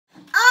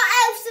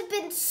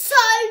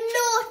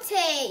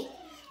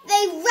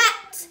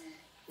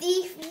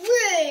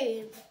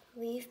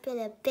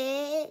a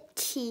bit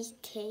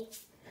cheeky.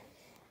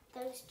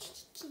 Those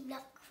cheeky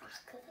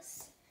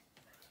nutcrackers.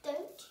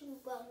 Don't you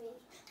worry,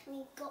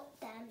 we got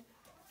them.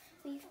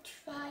 We've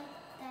tried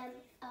them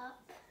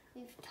up.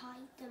 We've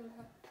tied them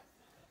up.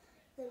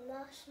 The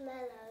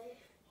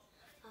marshmallows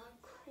are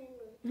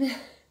cool.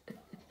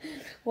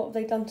 What have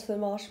they done to the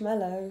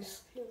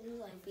marshmallows?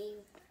 Ooh, I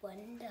really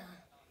wonder.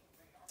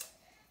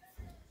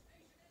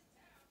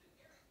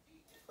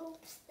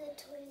 Oops, the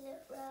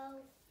toilet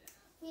roll.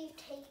 We've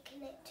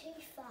taken it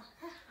too far.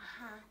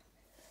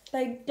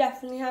 They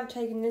definitely have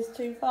taken this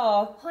too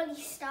far. Holly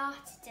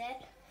started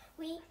it.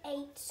 We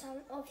ate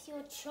some of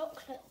your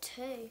chocolate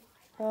too.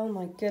 Oh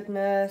my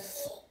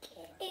goodness.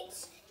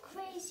 It's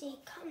crazy.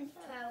 Come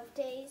 12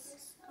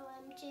 days.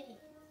 OMG.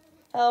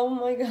 Oh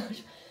my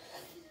gosh.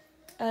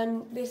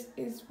 And this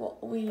is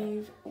what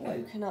we've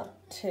woken up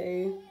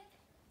to.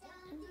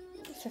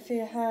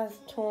 Sophia has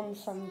torn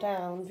some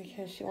down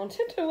because she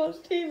wanted to watch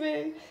TV.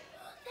 They're there.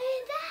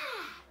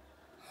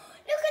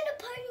 Look at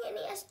Napoleon.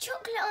 He has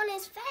chocolate on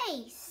his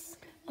face.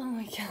 Oh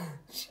my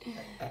gosh.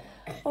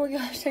 Oh my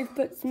gosh, they've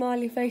put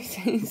smiley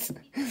faces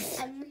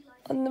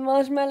on the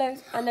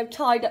marshmallows and they've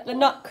tied up the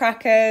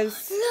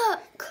nutcrackers.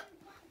 Look.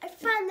 I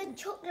found the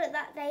chocolate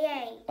that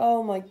they ate.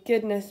 Oh my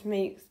goodness,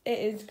 Meeks. It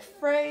is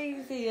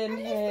crazy in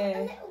And here.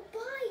 there's got a little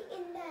bite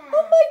in there.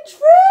 Oh, my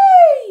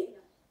tree!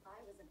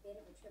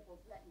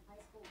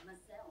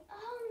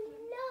 Oh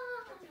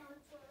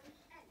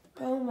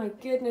no. Oh my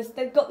goodness,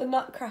 they've got the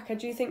nutcracker.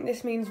 Do you think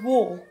this means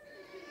war?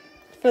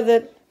 For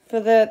them.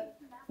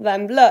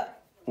 Look,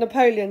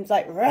 Napoleon's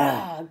like,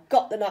 rah,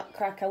 got the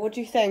nutcracker. What do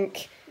you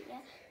think? Yeah,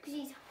 because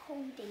he's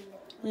holding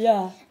it.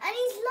 Yeah. And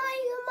he's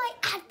lying on my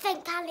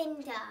advent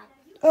calendar.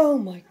 Oh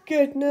my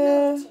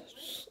goodness.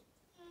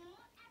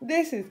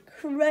 This is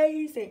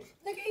crazy.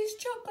 Look at his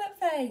chocolate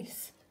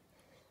face.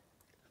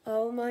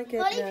 Oh my Holly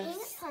goodness.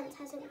 Peanut Pants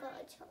hasn't got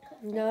a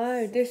chocolate.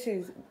 No, this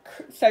is...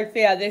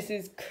 Sophia, this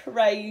is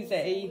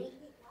crazy.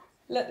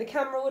 Look, the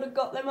camera would have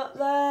got them up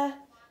there.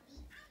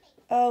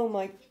 Oh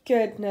my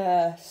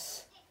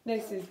goodness.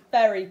 This is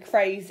very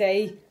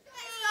crazy.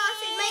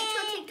 Make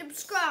sure to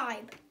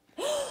subscribe.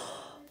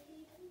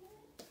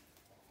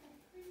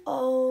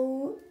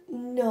 Oh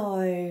no.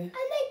 And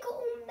they got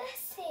all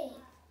messy.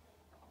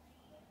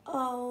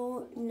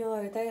 Oh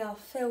no, they are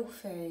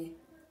filthy.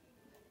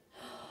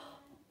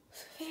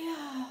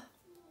 Sophia,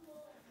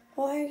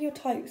 why are your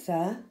tights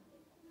there?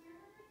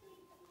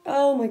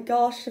 Oh my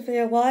gosh,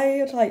 Sophia, why are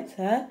your tights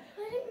there?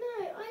 I don't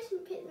know. I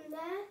didn't put them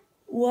there.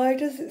 Why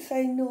does it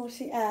say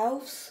naughty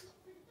elves?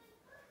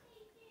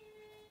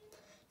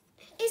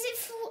 Is it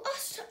for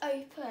us to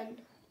open?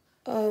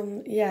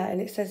 Yeah, and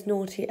it says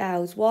naughty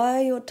owls. Why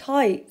are your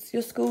tights,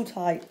 your school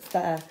tights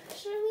there?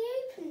 Shall we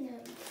open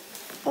them?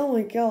 Oh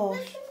my gosh.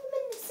 Let's put them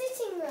in the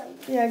sitting room.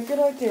 Yeah, good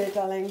idea,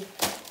 darling.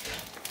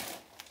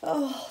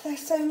 Oh, they're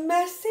so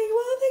messy.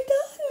 What have they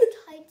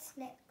done? Tights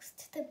next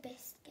to the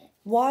biscuit.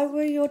 Why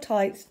were your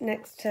tights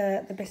next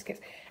to the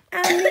biscuits?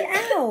 And the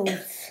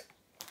owls.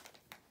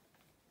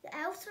 The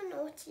elves are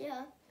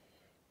naughtier.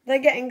 They're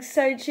getting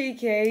so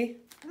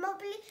cheeky.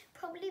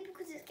 Probably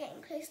because it's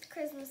getting close to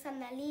Christmas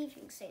and they're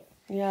leaving soon.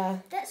 Yeah.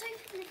 Let's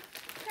open the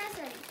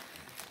present.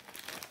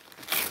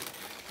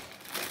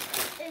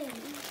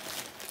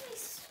 My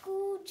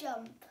school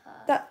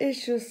jumper. That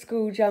is your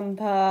school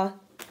jumper.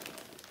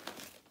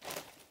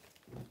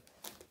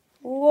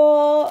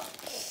 What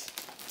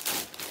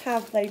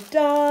have they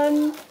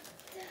done?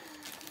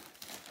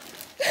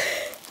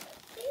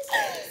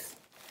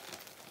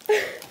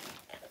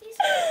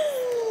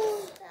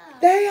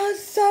 They are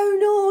so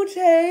naughty.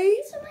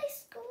 These are my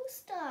school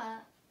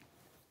stuff.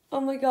 Oh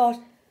my gosh.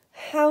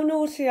 How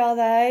naughty are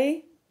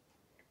they?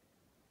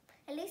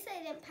 At least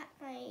I didn't pack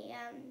my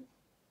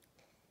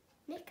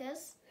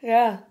knickers.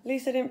 Yeah, at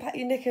least they didn't pack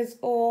your knickers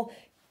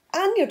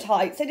and your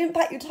tights. They didn't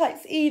pack your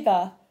tights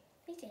either.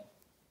 They did.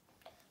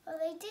 Well,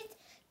 they did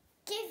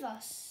give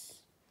us.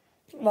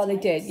 Well, they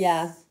did,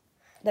 yeah.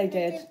 They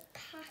They did. did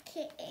pack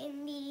it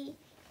in the.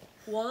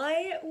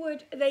 Why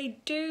would they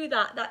do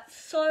that? That's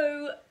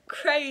so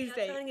crazy.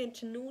 They're turning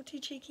into naughty,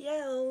 cheeky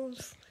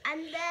elves.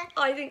 And then.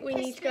 I think we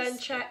need to go and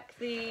Christmas- check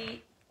the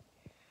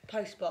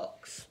post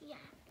box. Yeah.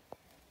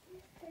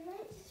 There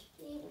might just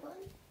be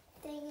one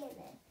thing in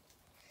it.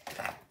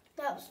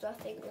 That was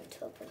nothing on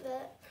top of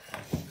it.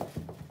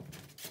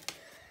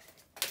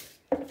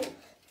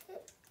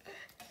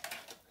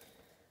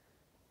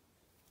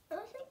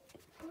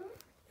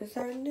 Is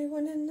there a new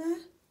one in there?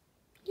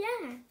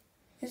 Yeah.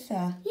 Is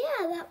there?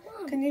 Yeah, that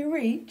one. Can you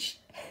reach?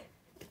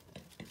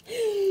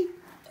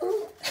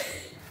 Oh,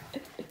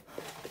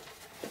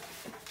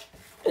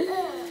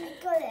 I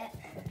got it.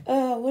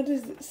 What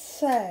does it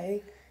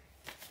say?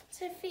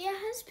 Sophia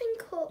has been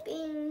caught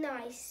being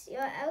nice.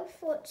 Your elf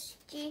watched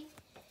you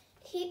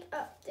keep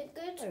up the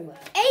good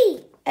work.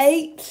 8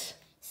 8.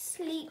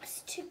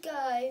 sleeps to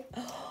go.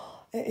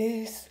 It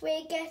is.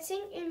 We're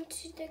getting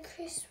into the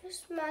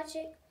Christmas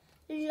magic.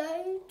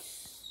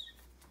 Loads.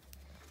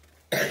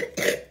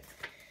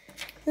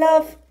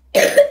 Love.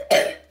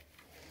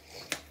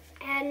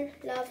 And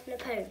love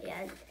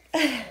Napoleon.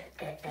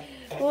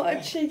 What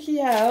a cheeky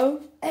owl.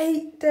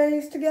 8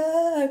 days to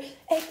go.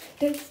 8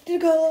 days to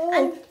go.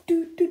 And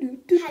Do.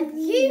 have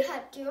you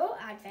had your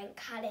advent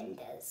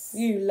calendars?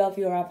 You love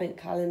your advent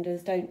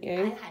calendars, don't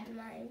you? I've had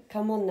mine.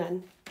 Come on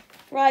then.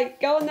 Right,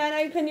 go on then,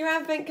 open your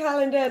advent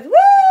calendars.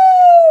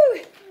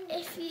 Woo!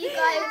 If you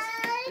guys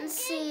can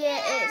see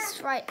it,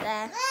 it's right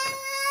there.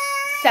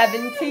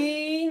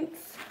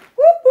 17th.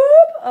 Whoop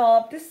whoop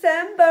of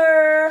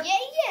December.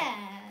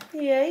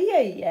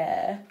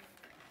 Yeah.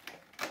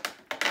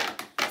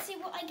 Let's see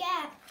what I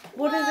get.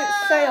 What does it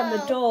say on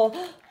the door?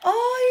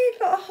 Oh, you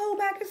got a whole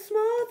bag of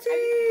Smarties.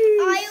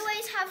 I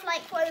always have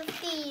like one of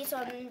these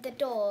on the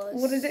doors.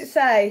 What does it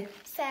say?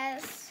 It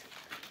says,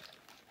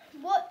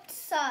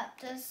 "What's up?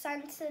 Does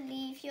Santa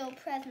leave your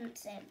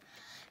presents in?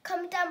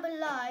 Comment down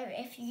below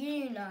if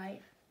you know."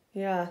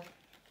 Yeah.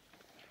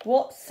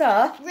 What's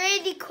up?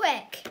 Really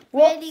quick.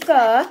 What's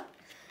up?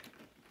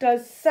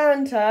 Does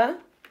Santa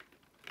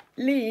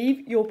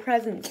leave your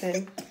presents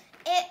in?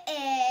 It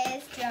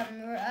is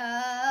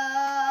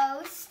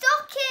drumroll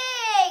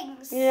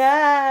stockings.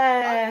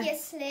 Yeah.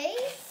 Obviously.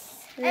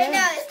 Yeah. I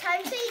know it's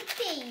time to eat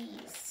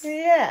these.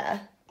 Yeah.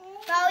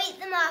 But I'll eat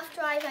them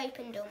after I've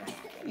opened all my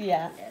presents.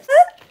 Yeah.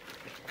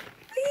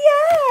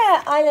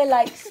 Yeah. Isla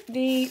likes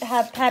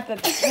her Peppa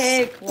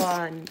Pig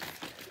one.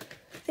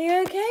 Are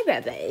you okay,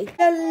 baby?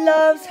 Isla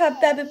loves her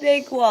Peppa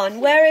Pig one.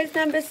 Where is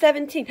number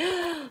 17?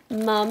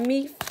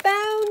 Mummy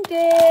found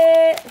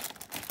it.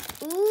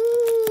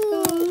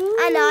 Ooh.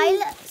 And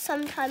I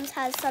sometimes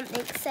has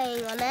something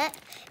saying on it.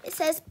 It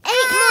says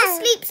 8 more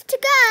sleeps to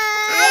go.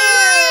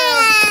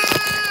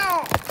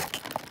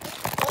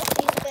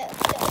 She's a bit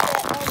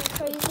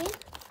crazy.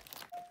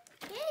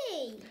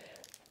 Yay.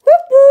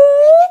 Whoop whoop.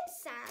 I get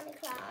Santa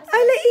Claus.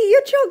 Isla, eat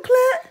your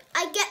chocolate.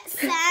 I get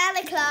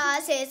Santa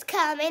Claus is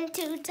coming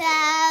to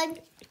town.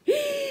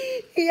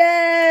 Yay.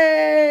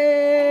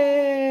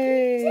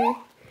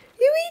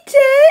 You eat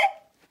it?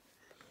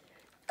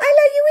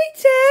 Isla, you eat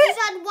She's it?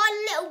 had one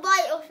little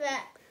bite of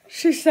it.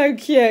 She's so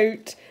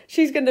cute.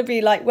 She's going to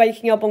be like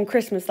waking up on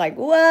Christmas like,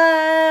 what?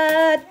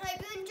 I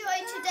hope you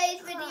enjoyed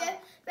today's video.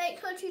 Make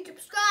sure to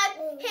subscribe,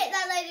 hit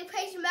that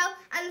notification bell,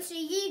 and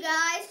see you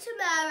guys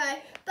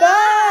tomorrow.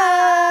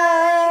 Bye.